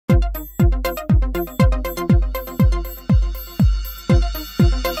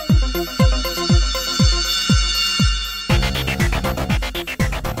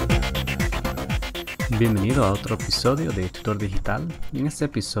Bienvenido a otro episodio de Tutor Digital. En este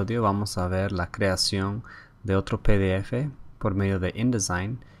episodio vamos a ver la creación de otro PDF por medio de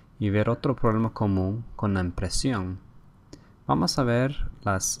InDesign y ver otro problema común con la impresión. Vamos a ver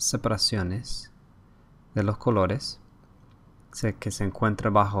las separaciones de los colores que se encuentra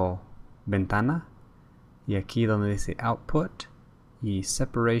bajo Ventana y aquí donde dice Output y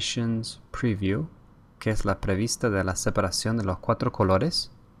Separations Preview, que es la prevista de la separación de los 4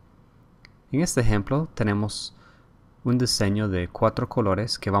 colores. En este ejemplo tenemos un diseño de 4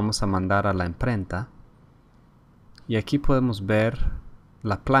 colores que vamos a mandar a la imprenta y aquí podemos ver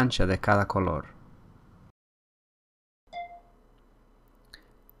la plancha de cada color.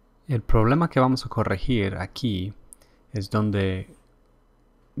 El problema que vamos a corregir aquí es donde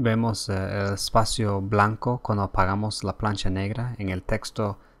vemos el espacio blanco cuando apagamos la plancha negra en el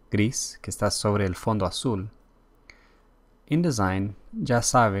texto gris que está sobre el fondo azul. InDesign ya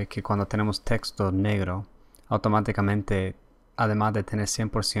sabe que cuando tenemos texto negro, automáticamente, además de tener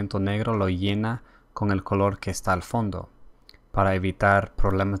 100% negro, lo llena con el color que está al fondo, para evitar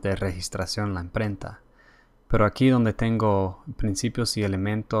problemas de registración en la imprenta. Pero aquí donde tengo principios y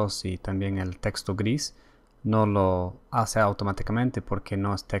elementos y también el texto gris, no lo hace automáticamente porque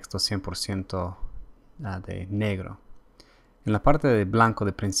no es texto 100% de negro. En la parte de blanco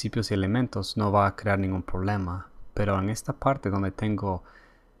de principios y elementos no va a crear ningún problema. Pero en esta parte donde tengo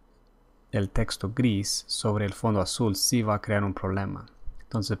el texto gris sobre el fondo azul sí va a crear un problema.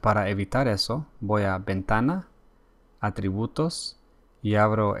 Entonces para evitar eso voy a Ventana, Atributos y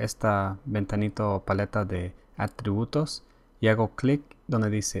abro esta ventanita o paleta de atributos y hago clic donde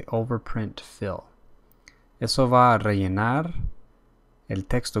dice Overprint Fill. Eso va a rellenar el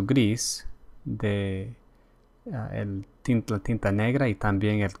texto gris de la tinta negra y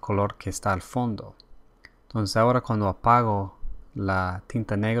también el color que está al fondo. Entonces ahora cuando apago la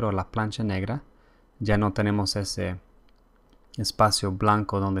tinta negra o la plancha negra, ya no tenemos ese espacio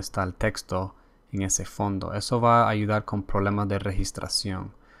blanco donde está el texto en ese fondo. Eso va a ayudar con problemas de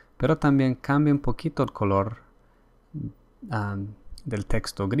registración. Pero también cambia un poquito el color del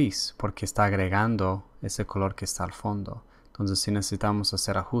texto gris porque está agregando ese color que está al fondo. Entonces si necesitamos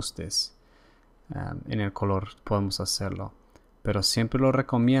hacer ajustes en el color podemos hacerlo. Pero siempre lo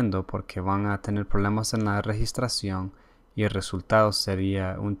recomiendo porque van a tener problemas en la registración y el resultado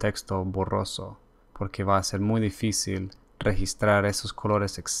sería un texto borroso porque va a ser muy difícil registrar esos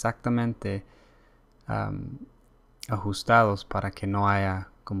colores exactamente ajustados para que no haya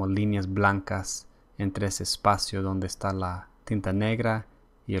como líneas blancas entre ese espacio donde está la tinta negra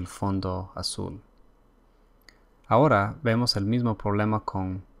y el fondo azul. Ahora vemos el mismo problema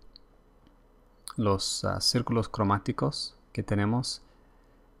con los círculos cromáticos que tenemos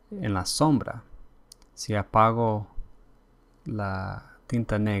en la sombra. Si apago la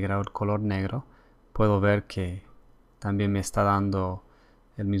tinta negra o el color negro, puedo ver que también me está dando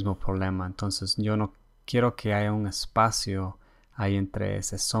el mismo problema. Entonces yo no quiero que haya un espacio ahí entre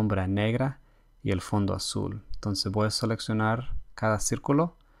esa sombra negra y el fondo azul. Entonces voy a seleccionar cada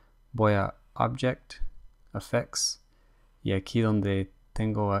círculo, voy a Object, Effects y aquí donde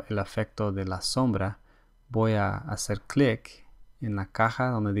tengo el efecto de la sombra voy a hacer clic en la caja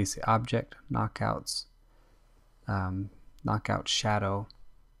donde dice Object Knockouts, Knockout Shadow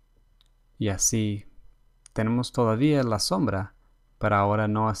y así tenemos todavía la sombra, pero ahora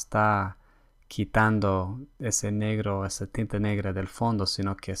no está quitando ese negro, esa tinta negra del fondo,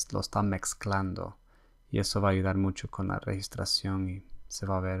 sino que lo está mezclando y eso va a ayudar mucho con la registración y se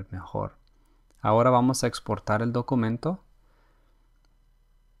va a ver mejor. Ahora vamos a exportar el documento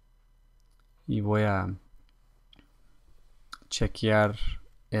y voy a chequear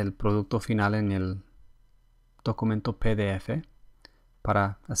el producto final en el documento PDF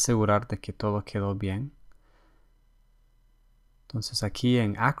para asegurar de que todo quedó bien. Entonces aquí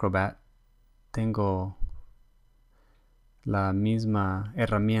en Acrobat tengo la misma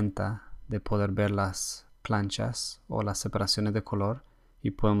herramienta de poder ver las planchas o las separaciones de color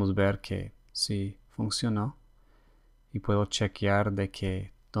y podemos ver que sí funcionó y puedo chequear de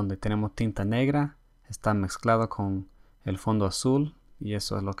que donde tenemos tinta negra está mezclado con el fondo azul y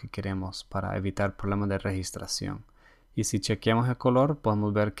eso es lo que queremos para evitar problemas de registración. Y si chequeamos el color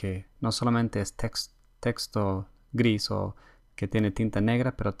podemos ver que no solamente es texto gris o que tiene tinta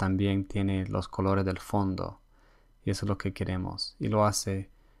negra, pero también tiene los colores del fondo y eso es lo que queremos y lo hace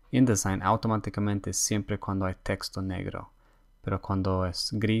InDesign automáticamente siempre cuando hay texto negro, pero cuando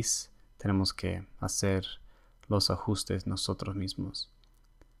es gris tenemos que hacer los ajustes nosotros mismos.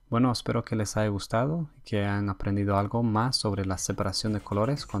 Bueno, espero que les haya gustado y que hayan aprendido algo más sobre la separación de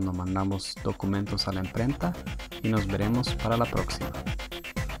colores cuando mandamos documentos a la imprenta y nos veremos para la próxima.